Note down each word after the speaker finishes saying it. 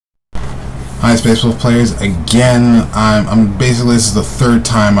Hi Space Wolf players, again, I'm basically, this is the third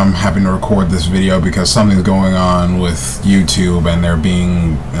time I'm having to record this video because something's going on with YouTube and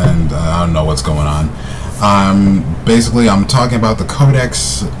I don't know what's going on. Basically, I'm talking about the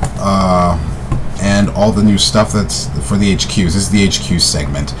Codex and all the new stuff that's for the HQs. This is the HQ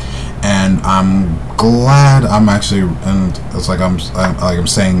segment, and I'm glad I'm actually, and it's like I'm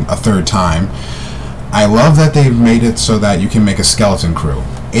saying a third time, I love that they've made it so that you can make a skeleton crew.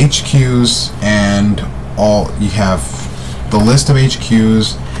 HQs, and you have the list of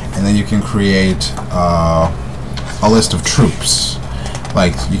HQs, and then you can create a list of troops.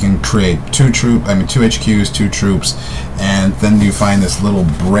 Like you can create two HQs, 2 troops, and then you find this little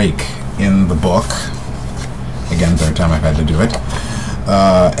break in the book. Again, third time I've had to do it.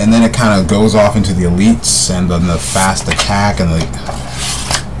 And then it kind of goes off into the elites, and then the fast attack, and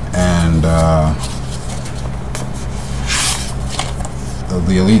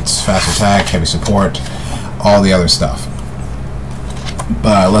the elites, fast attack, heavy support, all the other stuff.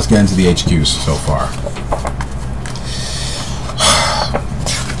 But let's get into the HQs so far.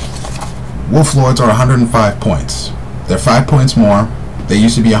 Wolf Lords are 105 points. They're 5 points more. They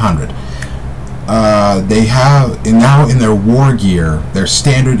used to be 100. They have now in their war gear, their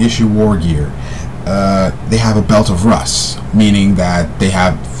standard issue war gear, they have a Belt of Rust, meaning that they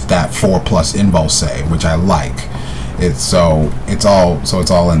have that 4+ invul save, which I like. It's all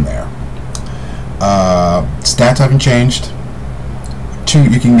in there. Stats haven't changed.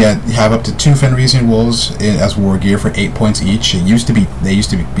 You have up to 2 Fenrisian wolves as war gear for 8 points each. They used to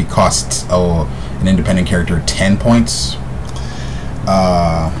be cost an independent character 10 points.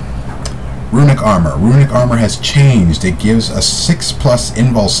 Runic armor. Runic armor has changed. It gives a 6+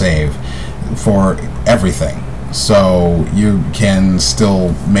 invul save for everything. So you can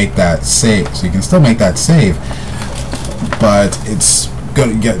still make that save. But it's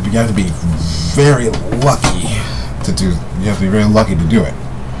gonna you have to be very lucky to do. You have to be very lucky to do it.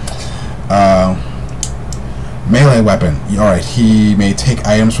 Melee weapon. Alright, he may take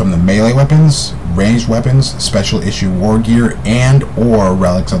items from the melee weapons, ranged weapons, special issue war gear, and or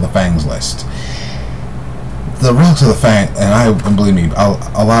relics of the Fangs list. The relics of the Fang, and believe me,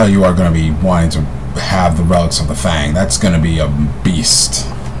 a lot of you are going to be wanting to have the relics of the Fang. That's going to be a beast.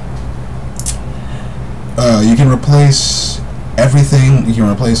 You can replace everything. You can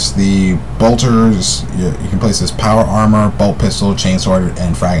replace the bolters. You can replace this power armor, bolt pistol, chainsword,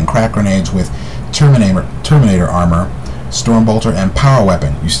 and frag and crack grenades with Terminator armor, storm bolter, and power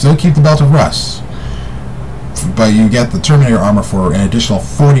weapon. You still keep the Belt of Rust, but you get the Terminator armor for an additional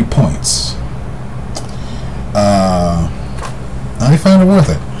 40 points. I find it worth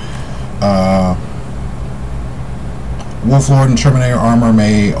it. Wolf Lord and Terminator armor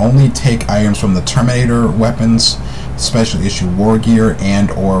may only take items from the Terminator weapons, special issue war gear, and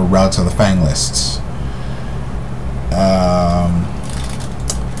or relics of the Fang lists.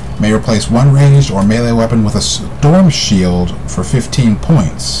 May replace one ranged or melee weapon with a storm shield for 15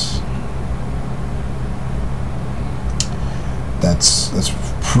 points. That's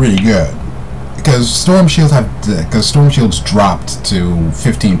pretty good. Because storm shields dropped to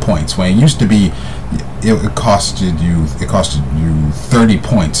 15 points when it used to be it costed you 30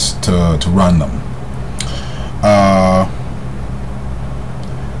 points to run them.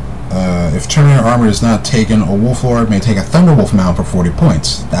 If Terminator armor is not taken, a Wolf Lord may take a Thunderwolf mount for 40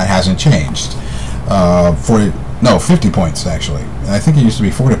 points. That hasn't changed. 50 points actually. I think it used to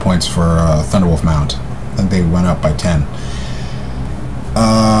be 40 points for Thunderwolf mount. I think they went up by 10.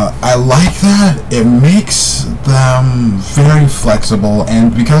 I like that. It makes them very flexible,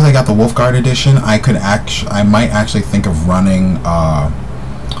 and because I got the Wolfguard edition, I might actually think of running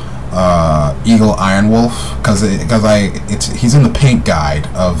Eagle Iron Wolf, because he's in the paint guide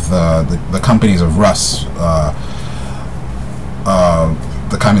of the Companies of Rust, the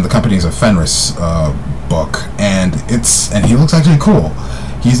Companies of Fenris book, and he looks actually cool.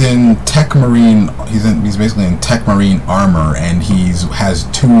 He's in Tech Marine. He's basically in Tech Marine armor, and has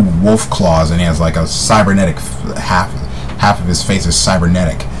 2 wolf claws, and he has like a cybernetic half of his face is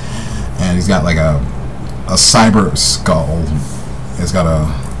cybernetic, and he's got like a cyber skull. He's got a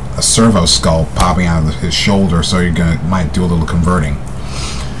servo skull popping out of his shoulder, so might do a little converting.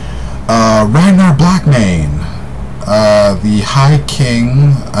 Ragnar Blackmane, the High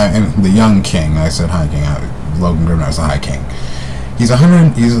King, the Young King. I said High King. Logan Grimnar is the High King. He's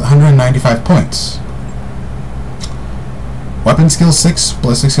 195 points. Weapon skill 6,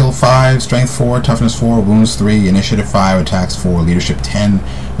 ballistic skill 5, strength 4, toughness 4, wounds 3, initiative 5, attacks 4, leadership 10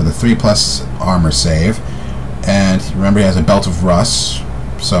 with a 3+ armor save. And remember, he has a Belt of Rust,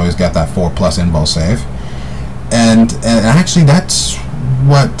 so he's got that 4+ invul save. And actually, that's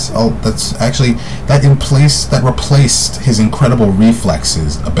that replaced his incredible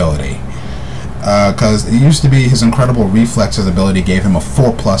reflexes ability. Because it used to be his incredible reflexes ability gave him a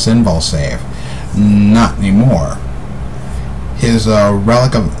 4+ invul save. Not anymore. His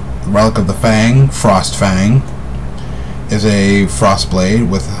relic of the Fang, Frost Fang, is a Frost Blade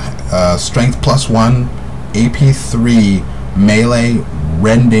with strength +1, AP 3, melee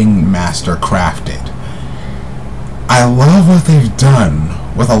rending master crafted. I love what they've done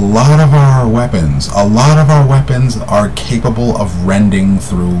with a lot of our weapons. A lot of our weapons are capable of rending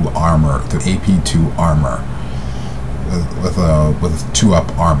through armor, through AP2 armor, with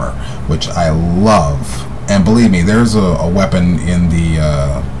 2-up armor, which I love. And believe me, there's a weapon in the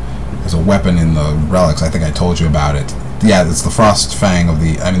relics. I think I told you about it. Yeah, it's the Frost Fang of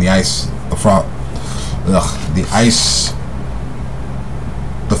the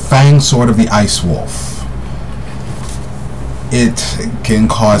Fang Sword of the Ice Wolf. It can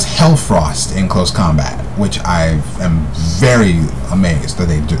cause Hellfrost in close combat, which I am very amazed that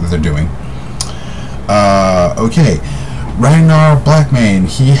they're doing. Okay, Ragnar Blackmane,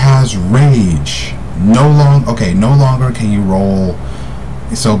 he has Rage. No longer can you roll.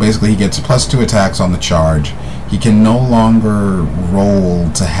 So basically, he gets +2 attacks on the charge. He can no longer roll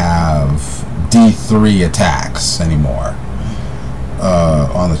to have D3 attacks anymore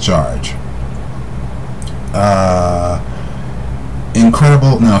on the charge.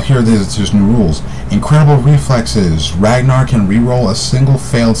 Now there's new rules. Incredible reflexes. Ragnar can reroll a single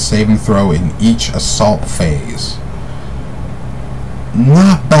failed saving throw in each assault phase.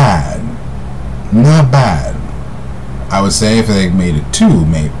 Not bad. Not bad. I would say if they made it 2,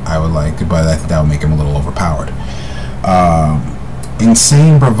 maybe I would like it, but I think that would make him a little overpowered.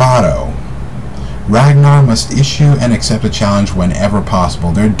 Insane Bravado. Ragnar must issue and accept a challenge whenever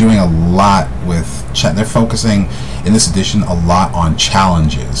possible. They're doing a lot with... they're focusing, in this edition, a lot on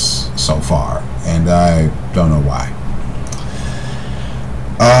challenges so far. And I don't know why.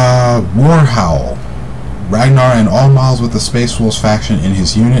 Warhowl. Ragnar and all models with the Space Wolves faction in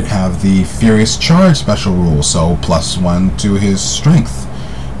his unit have the Furious Charge special rule, so +1 to his strength.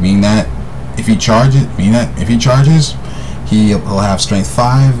 Meaning that if he charges, he'll have strength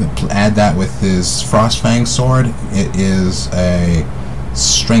 5. Add that with his Frost Fang sword, it is a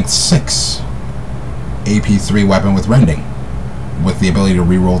strength 6 AP3 weapon with rending, with the ability to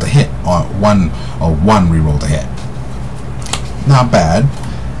reroll to hit on one reroll to hit. Not bad.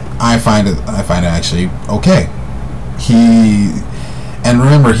 I find it actually okay. And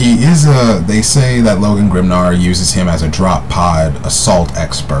remember, he is they say that Logan Grimnar uses him as a drop pod assault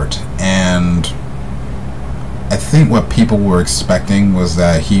expert, and I think what people were expecting was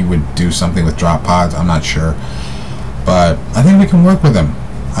that he would do something with drop pods. I'm not sure, but I think we can work with him.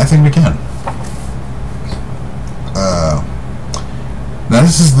 I think we can. Now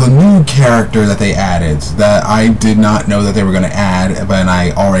this is the new character that they added that I did not know that they were going to add, but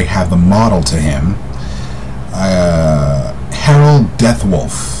I already have the model to him. Harold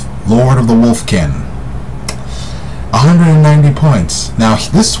Deathwolf, Lord of the Wolfkin. 190 points. Now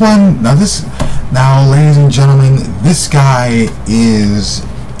ladies and gentlemen, this guy is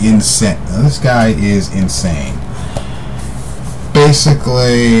insane.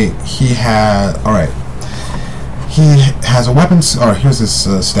 Basically, he has a weapon. Here's his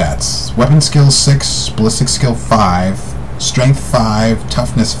stats: weapon skill 6, ballistic skill 5, strength 5,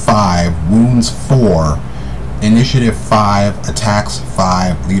 toughness 5, wounds 4, initiative 5, attacks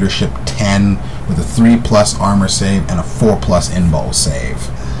 5, leadership 10, with a 3+ armor save and a 4+ invul save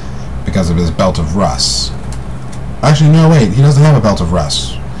because of his Belt of Rust. Actually, no, wait, he doesn't have a Belt of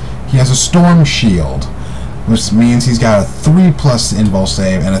Rust. He has a Storm Shield, which means he's got a 3+ invul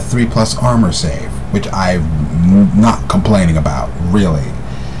save and a 3+ armor save, which I'm not complaining about, really.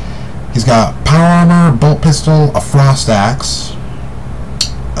 He's got power armor, bolt pistol, a frost axe,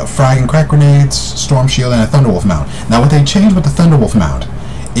 a frag and crack grenades, storm shield, and a Thunderwolf mount. Now, what they changed with the Thunderwolf mount,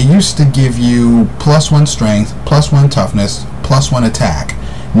 it used to give you +1 strength, +1 toughness, +1 attack.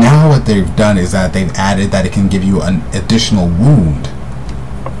 Now what they've done is that they've added that it can give you an additional wound,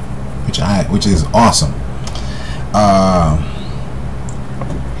 which is awesome.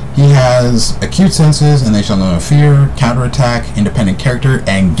 He has acute senses, and they shall know no fear, counterattack, independent character,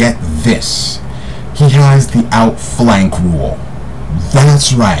 and get this, he has the outflank rule.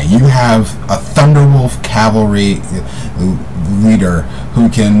 That's right, you have a Thunderwolf cavalry leader who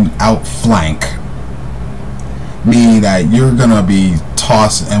can outflank, meaning that you're gonna be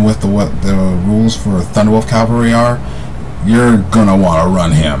tossed, and with what the rules for Thunderwolf cavalry are, you're gonna want to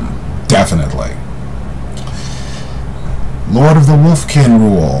run him, definitely. Lord of the Wolfkin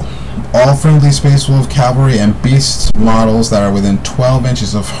rule. All friendly Space Wolf cavalry and beast models that are within 12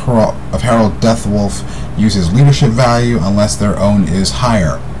 inches of Herald Deathwolf use his leadership value unless their own is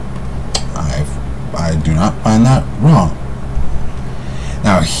higher. I do not find that wrong.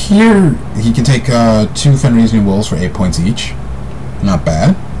 Now here he can take 2 Fenrisian Wolves for 8 points each. Not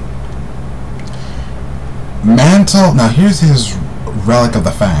bad. Mantle. Now here's his Relic of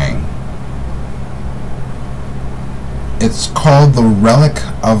the Fang. It's called the Relic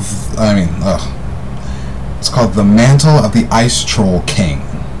of... It's called the Mantle of the Ice Troll King.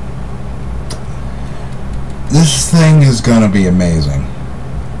 This thing is gonna be amazing.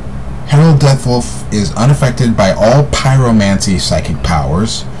 Herald Deathwolf is unaffected by all pyromancy psychic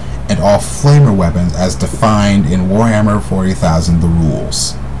powers and all flamer weapons as defined in Warhammer 40,000 The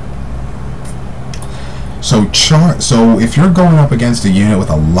Rules. So if you're going up against a unit with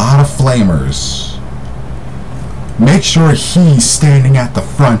a lot of flamers, make sure he's standing at the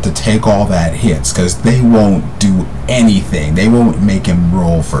front to take all that hits, because they won't do anything. They won't make him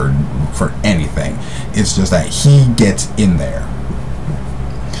roll for anything. It's just that he gets in there.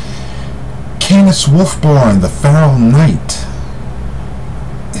 Canis Wolfborn, the Feral Knight,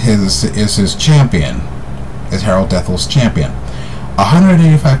 is his champion. Is Herald Deathwolf's champion.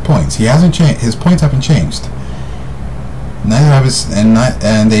 185 points. He hasn't changed. His points haven't changed. Neither of his, and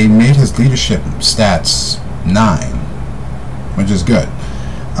they made his leadership stats 9, which is good.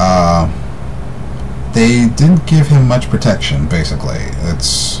 They didn't give him much protection. Basically,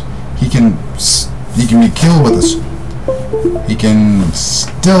 he can be killed with a. He can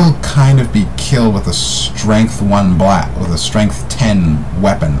still kind of be killed with a strength 1 black, with a strength 10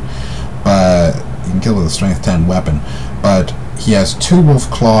 weapon, but you can kill with a strength 10 weapon. But he has 2 wolf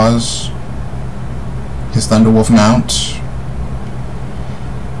claws. His Thunderwolf mount.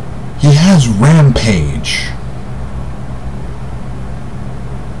 He has Rampage.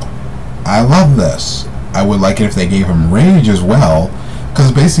 I love this. I would like it if they gave him Rage as well,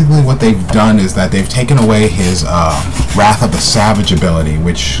 because basically what they've done is that they've taken away his Wrath of the Savage ability,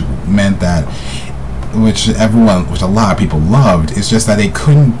 which meant that, which a lot of people loved. It's just that they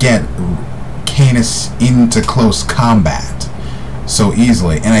couldn't get Canis into close combat so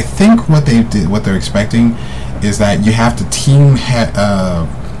easily. And I think what they're expecting is that you have to team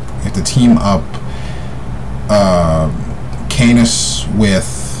up Canis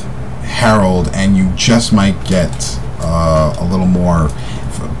with Herald, and you just might get a little more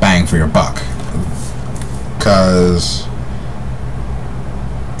bang for your buck, because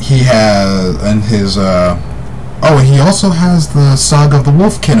he has, and his he also has the Saga of the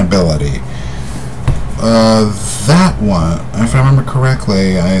Wolfkin ability. That one, if I remember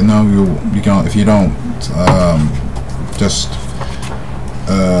correctly, I know you can, if you don't, let's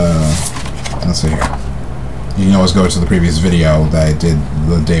see here. You can always go to the previous video that I did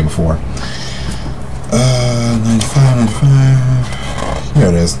the day before. 95. Here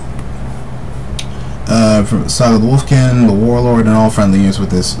it is. Saga of the Wolfkin, the Warlord, and all friendly units with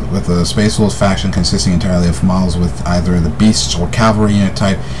the Space Wolves faction consisting entirely of models with either the Beasts or Cavalry unit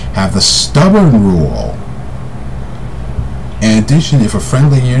type have the Stubborn rule. In addition, if a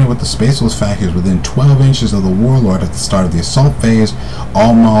friendly unit with the Space Wolves faction is within 12 inches of the Warlord at the start of the assault phase,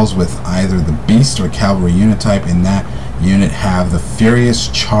 all models with either the Beast or Cavalry unit type in that unit have the Furious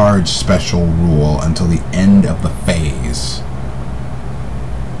Charge special rule until the end of the phase.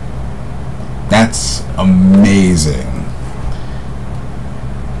 That's amazing.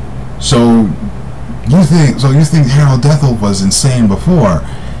 So you think Herald Deathwolf was insane before?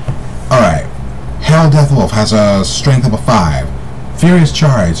 Alright. Herald Deathwolf has a strength of a 5. Furious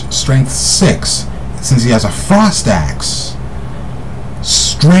Charge, strength 6. Since he has a Frost Axe,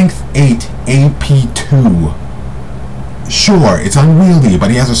 strength 8, AP 2. Sure, it's unwieldy, but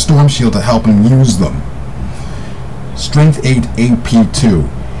he has a Storm Shield to help him use them. Strength 8, AP 2.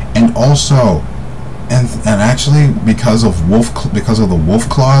 And also, and actually, because of the Wolf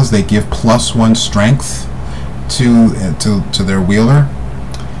Claws, they give +1 strength to their wielder.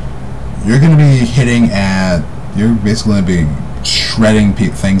 You're going to be you're basically going to be shredding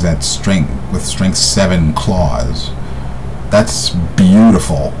things at with strength 7 claws. That's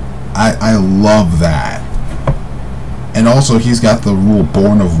beautiful. I love that. And also, he's got the rule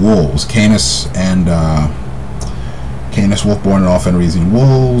Born of Wolves. Canis Wolfborn and all Fenrisian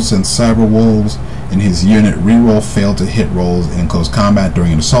Wolves and Cyber Wolves in his unit reroll failed to hit rolls in close combat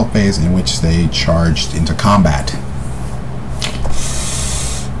during an assault phase in which they charged into combat.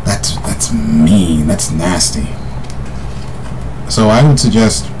 That's mean. That's nasty. So I would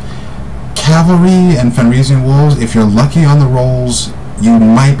suggest Cavalry and Fenrisian Wolves. If you're lucky on the rolls, you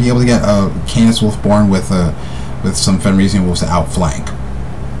might be able to get a Canis Wolfborn with some Fenrisian Wolves to outflank.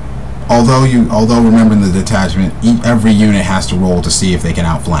 Although remembering the detachment, every unit has to roll to see if they can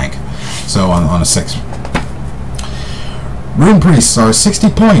outflank. So on a 6. Rune Priests are 60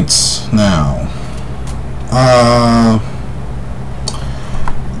 points now.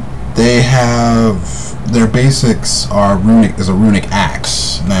 They have their basics are a runic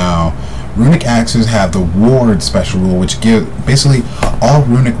axe. Now, runic axes have the ward special rule, which give basically all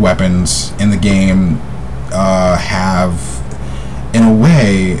runic weapons in the game have. In a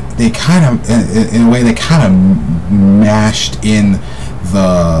way, they kind of mashed in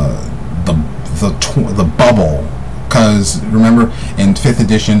the bubble, because remember in 5th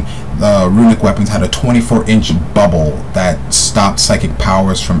edition, the runic weapons had a 24-inch bubble that stopped psychic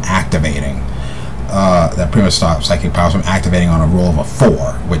powers from activating. That pretty much stopped psychic powers from activating on a roll of a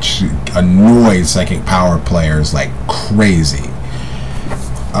 4, which annoys psychic power players like crazy.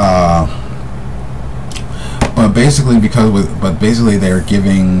 But basically they're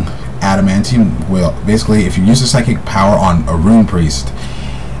giving adamantium will. Basically, if you use a psychic power on a rune priest,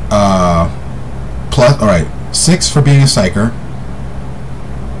 plus, all right, 6 for being a psyker.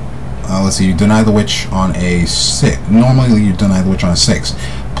 Let's see, you deny the witch on a 6. Normally you deny the witch on a 6.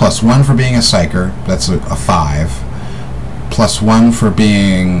 Plus 1 for being a psyker. That's a 5. Plus 1 for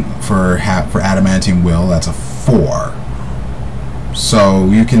being for adamantium will. That's a 4. So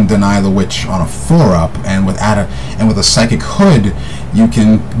you can deny the witch on a 4-up, and with a psychic hood, you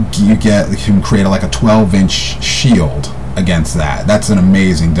can create like a 12-inch shield against that. That's an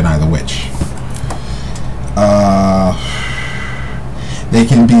amazing deny the witch. They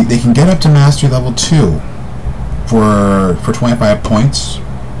can get up to mastery level 2 for 25 points.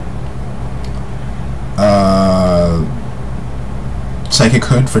 Psychic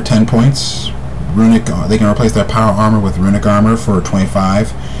hood for 10 points. Runic, they can replace their power armor with runic armor for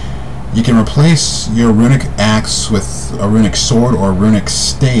 25. You can replace your runic axe with a runic sword or runic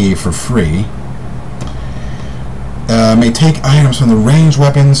stave for free. May take items from the ranged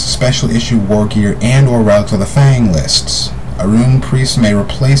weapons, special issue war gear, and or relics of the Fang lists. A rune priest may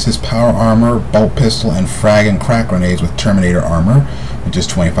replace his power armor, bolt pistol, and frag and crack grenades with Terminator armor, which is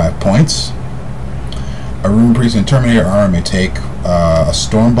 25 points. A rune priest in Terminator armor may take a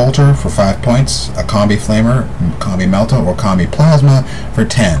storm bolter for 5 points, a combi flamer, combi melta, or combi plasma for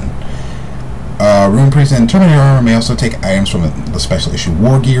 10. Rune priest in Terminator armor may also take items from the special issue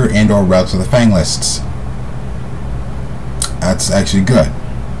war gear and or relics of the Fang lists. That's actually good.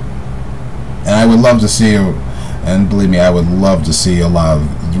 And I would love to see, and believe me, I would love to see a lot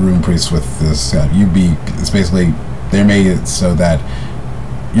of rune priests with this. It's basically, they made it so that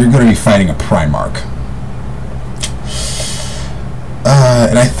you're going to be fighting a Primarch.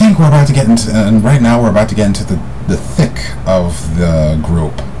 And I think we're about to get into, and right now we're about to get into the thick of the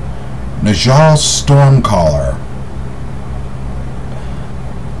group. Najal Stormcaller.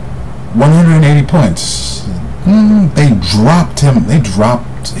 180 points. They dropped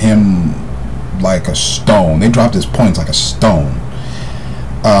him like a stone. They dropped his points like a stone.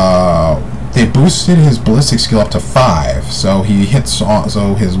 They boosted his ballistic skill up to 5, so he hits on,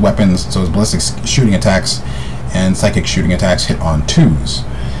 so his weapons, so his ballistic shooting attacks and psychic shooting attacks hit on 2s.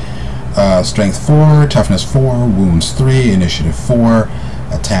 Strength 4, toughness 4, wounds 3, initiative 4,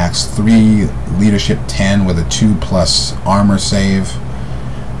 attacks 3, leadership 10 with a 2+ armor save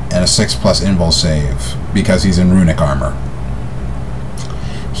and a 6+ invul save because he's in runic armor.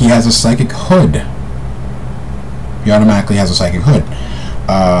 He has a psychic hood. He automatically has a psychic hood.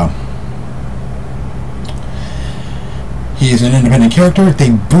 He is an independent character.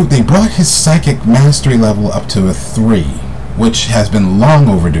 They brought his psychic mastery level up to a 3, which has been long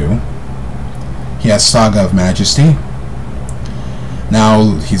overdue. He has Saga of Majesty.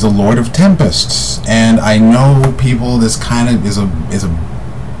 Now he's a Lord of Tempests, and I know people, this kind of is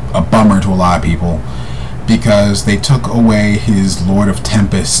a bummer to a lot of people because they took away his Lord of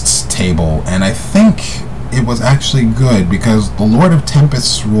Tempests table, and I think it was actually good because the Lord of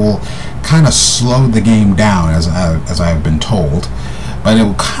Tempests rule kind of slowed the game down, as I have been told, but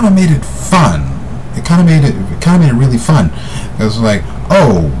it kind of made it fun. It kind of made it really fun. It was like,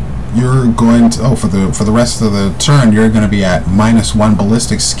 oh, you're going to, for the rest of the turn you're going to be at -1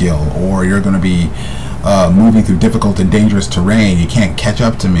 ballistic skill, or you're going to be moving through difficult and dangerous terrain. You can't catch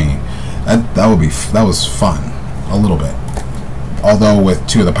up to me. That was fun a little bit. Although with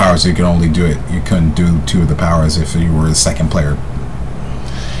 2 of the powers you could only do it. You couldn't do 2 of the powers if you were the second player.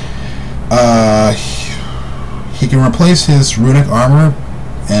 He can replace his runic armor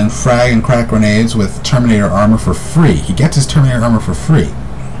and frag and crack grenades with Terminator armor for free. He gets his Terminator armor for free.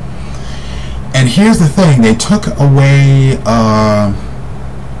 And here's the thing: they took away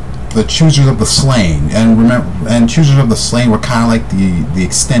the Choosers of the Slain, and remember, and Choosers of the Slain were kind of like the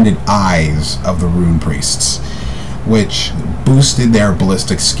extended eyes of the Rune Priests, which boosted their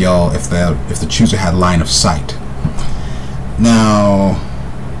ballistic skill if the Chooser had line of sight. Now,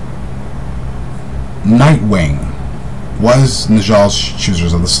 Nightwing was Najal's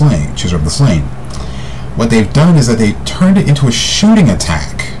Choosers of the Slain, Chooser of the Slain. What they've done is that they turned it into a shooting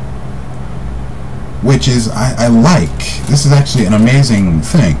attack, which is I like. This is actually an amazing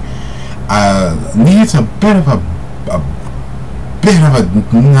thing. Needs a bit of a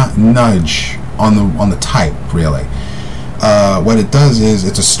nudge on the type, really. What it does is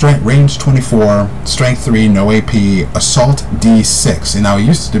it's a strength range 24, strength 3, no AP, assault D6. And now it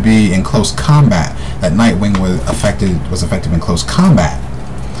used to be in close combat that Nightwing was effective in close combat.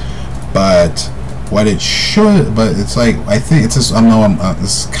 But what it should, but it's like, I think it's just,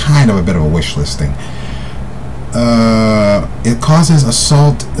 this is kind of a bit of a wish list thing. It causes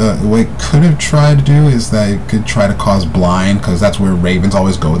assault. What it could have tried to do is that it could try to cause blind, because that's where ravens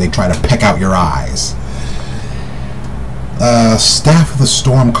always go. They try to peck out your eyes. Staff of the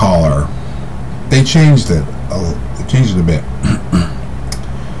Stormcaller. They changed it. They changed it a bit.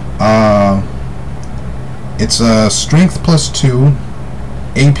 It's a strength +2,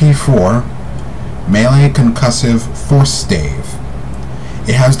 AP 4, melee concussive force stave.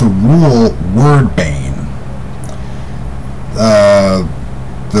 It has the rule Wordbane.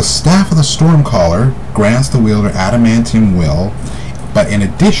 The Staff of the Stormcaller grants the wielder adamantium will, but in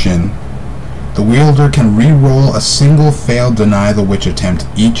addition, the wielder can re-roll a single failed deny the witch attempt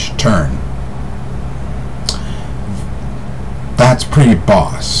each turn. That's pretty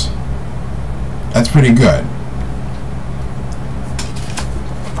boss. That's pretty good.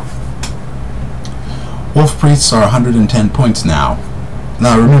 Wolf Priests are 110 points now.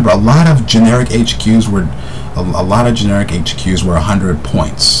 Now remember, a lot of generic HQs were 100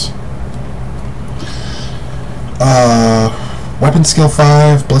 points. Weapon skill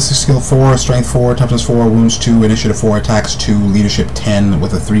 5, ballistic skill 4, strength 4, toughness 4, wounds 2, initiative 4, attacks 2, leadership 10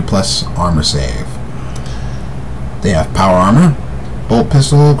 with a 3+ armor save. They have power armor, bolt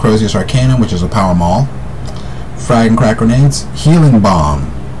pistol, Crozius Arcanum, which is a power maul, frag and crack grenades, healing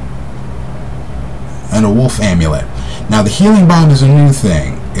bomb, and a wolf amulet. Now the healing bomb is a new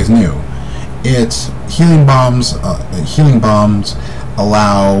thing. Is new. It's healing bombs. Healing bombs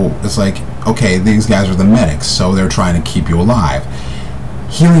allow. It's like, okay, these guys are the medics, so they're trying to keep you alive.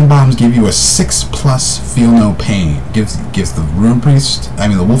 Healing bombs give you a 6+ feel no pain. Gives the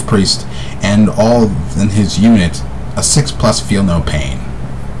the wolf priest, and all in his unit a 6+ feel no pain.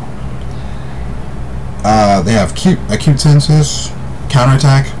 They have acute senses,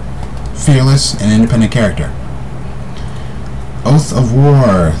 counterattack, fearless, and independent character. Oath of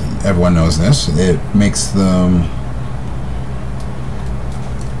War. Everyone knows this. It makes them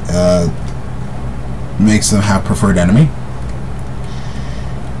have preferred enemy.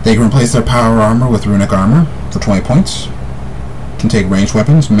 They can replace their power armor with runic armor for 20 points. Can take ranged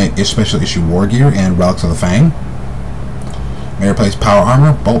weapons, special issue war gear, and relics of the Fang. May replace power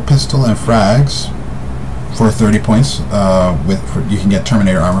armor, bolt pistol, and frags for 30 points. You can get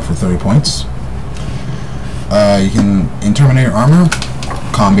Terminator armor for 30 points. In Terminator armor,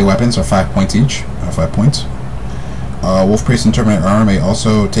 combi weapons are 5 points each. 5 points. Wolf Priest and Terminator armor may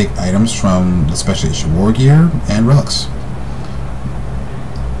also take items from the special issue war gear and relics.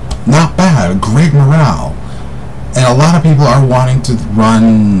 Not bad. Great morale. And a lot of people are wanting to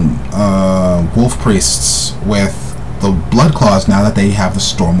run Wolf Priests with the Blood Claws now that they have the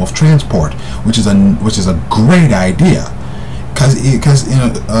Stormwolf transport, which is a great idea. Because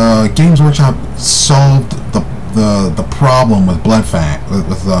Games Workshop solved the problem with Blood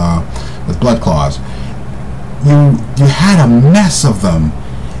Claws. You had a mess of them,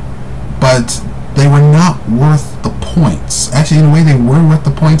 but they were not worth the points. Actually, in a way, they were worth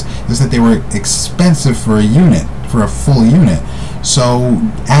the points. Is that they were expensive for a unit, for a full unit. So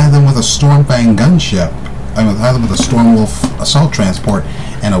add them with a Stormfang gunship, add them with a Stormwolf assault transport,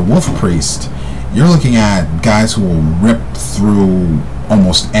 and a Wolf Priest. You're looking at guys who will rip through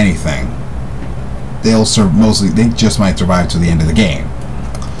almost anything. They just might survive to the end of the game.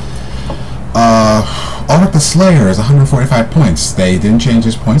 Ulrich the Slayer is 145 points. They didn't change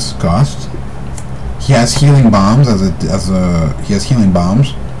his points cost. He has healing bombs he has healing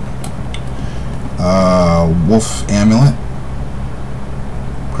bombs. Wolf amulet.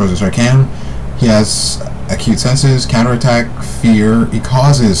 Crozius Arcanum. He has acute senses, counterattack, fear. He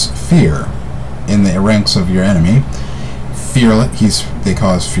causes fear in the ranks of your enemy. Fearless. They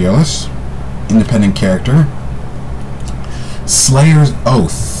cause fearless. Independent character. Slayer's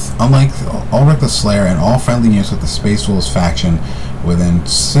Oath. Unlike Ulrich the Slayer and all friendly units with the Space Wolves faction, within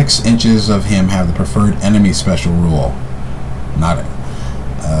 6 inches of him have the preferred enemy special rule. Not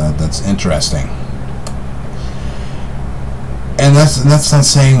that's interesting. And that's not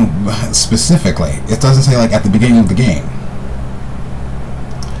saying specifically. It doesn't say like at the beginning of the game.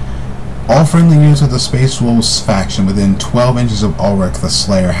 All friendly units of the Space Wolves faction within 12 inches of Ulrich the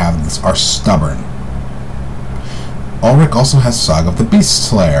Slayer are stubborn. Ulrich also has Saga of the Beast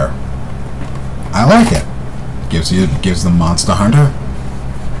Slayer. I like it. Gives the Monster Hunter.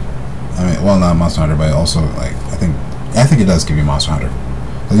 I mean, well, not Monster Hunter, but also like I think it does give you Monster Hunter.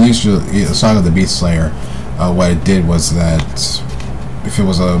 Usually, Saga of the Beast Slayer, what it did was that if it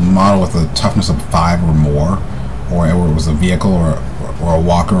was a model with a toughness of 5 or more, or it was a vehicle or a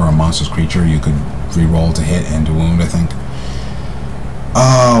walker or a monstrous creature, you could re-roll to hit and to wound, I think.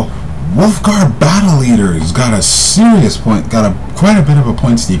 Wolfguard Battle Leaders got a serious point, quite a bit of a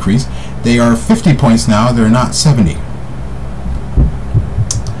points decrease. They are 50 points now, they're not 70.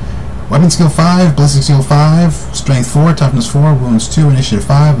 Weapon skill 5, ballistic skill 5, strength 4, toughness 4, wounds 2, initiative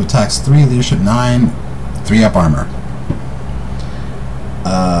 5, attacks 3, leadership 9, 3 up armor.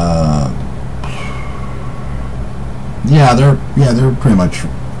 Yeah, they're pretty much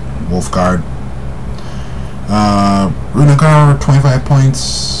Wolfguard. Runagar, 25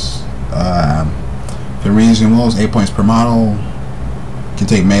 points. Virizian Wolves, 8 points per model. Can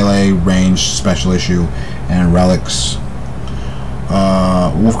take melee, range, special issue, and relics.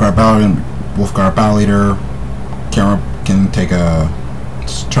 Wolfguard Battle Leader can take a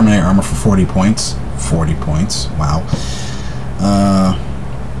Terminator armor for 40 points. 40 points, wow.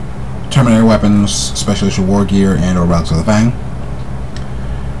 Terminator weapons, special issue war gear, and or relics of the Fang.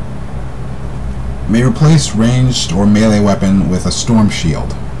 May replace ranged or melee weapon with a storm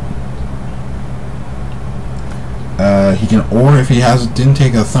shield. He can, or if he didn't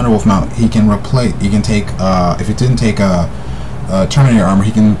take a Thunderwolf mount, he can replace. He can take if it didn't take a Terminator armor,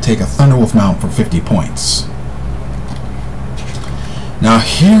 he can take a Thunderwolf mount for 50 points. Now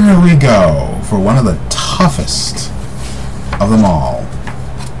here we go for one of the toughest of them all.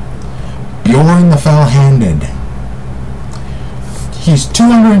 Bjorn the Fell-Handed. He's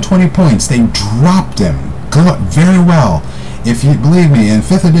 220 points. They dropped him very well. If you believe me, in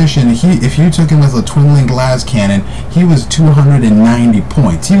 5th edition, if you took him with a twin-link las cannon, he was 290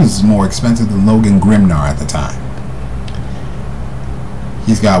 points. He was more expensive than Logan Grimnar at the time.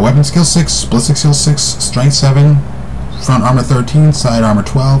 He's got weapon skill 6, ballistic skill 6, strength 7, front armor 13, side armor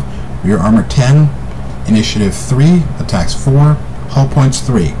 12, rear armor 10, initiative 3, attacks 4, hull points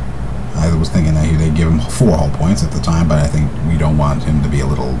 3. I was thinking that they'd give him 4 hull points at the time, but I think we don't want him to be a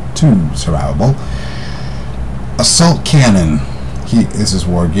little too survivable. Assault Cannon. This is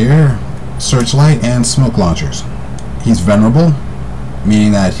war gear, searchlight, and smoke launchers. He's venerable,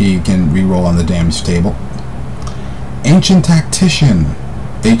 meaning that he can reroll on the damage table. Ancient Tactician.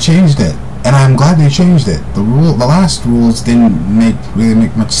 They changed it, and I'm glad they changed it. The last rules didn't really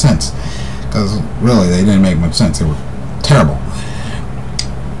make much sense, because really they didn't make much sense. They were terrible.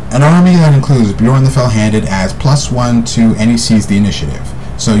 An army that includes Bjorn the Fell-Handed as +1 to any seize the initiative,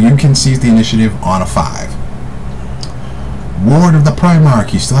 so you can seize the initiative on a 5. Ward of the Primarch.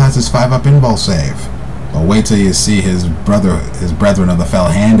 He still has his 5-up invul save. But wait till you see his brethren of the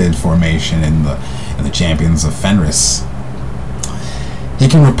Fell-Handed formation in the Champions of Fenris. He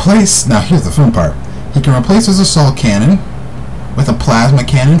can replace, now here's the fun part, he can replace his assault cannon with a plasma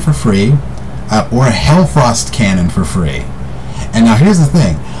cannon for free, or a Hellfrost cannon for free. And now here's the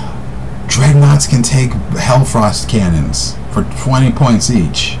thing, Dreadnoughts can take Hellfrost cannons for 20 points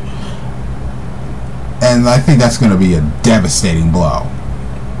each. And I think that's going to be a devastating blow.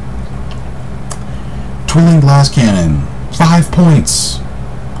 Twin-link las cannon, 5 points.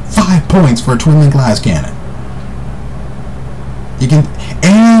 5 points for a twin-link las cannon. You can,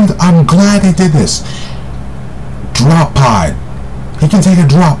 and I'm glad they did this. Drop pod. He can take a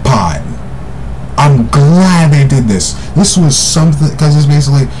drop pod. I'm glad they did this. This was something, because it's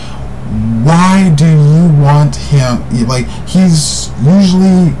basically, why do you want him? Like, he's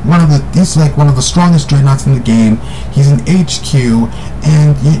usually he's like one of the strongest dreadnoughts in the game. He's an HQ,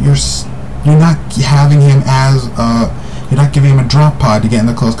 and yet you're not having him as you're not giving him a drop pod to get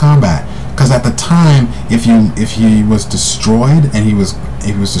into close combat. Because at the time, if he was destroyed and he was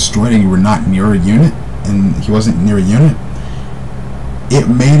destroyed and you were not near a unit and he wasn't near a unit, it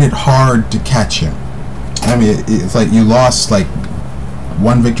made it hard to catch him. I mean, it's like you lost like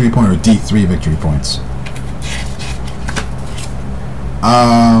 1 victory point or D3 victory points.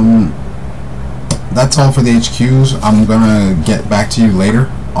 That's all for the HQs. I'm gonna get back to you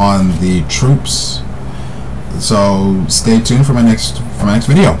later on the troops, so stay tuned for my next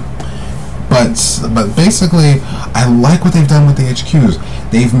video. But basically, I like what they've done with the HQs.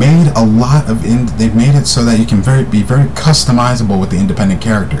 They've made a lot of they've made it so that you can be very customizable with the independent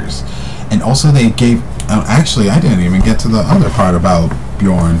characters, and also they gave. Actually, I didn't even get to the other part about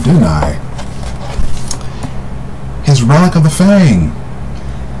Bjorn, didn't I? His Relic of the Fang.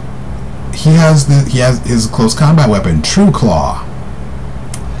 He has his close combat weapon, True Claw.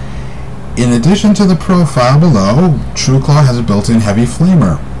 In addition to the profile below, True Claw has a built-in heavy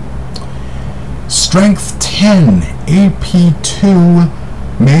flamer. Strength 10, AP 2,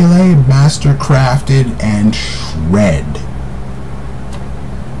 melee, master crafted, and shred.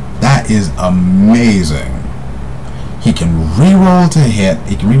 That is amazing. He can reroll to hit.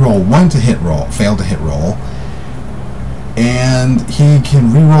 He can reroll 1 to hit roll, fail to hit roll, and he can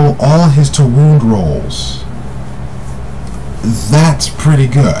reroll all his to wound rolls. That's pretty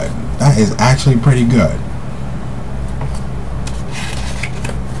good. That is actually pretty good.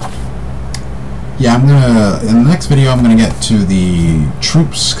 Yeah, in the next video, I'm gonna get to the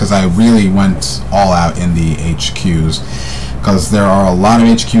troops, because I really went all out in the HQs, because there are a lot of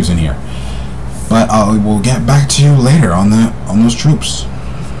HQs in here. But I will get back to you later on those troops.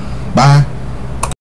 Bye.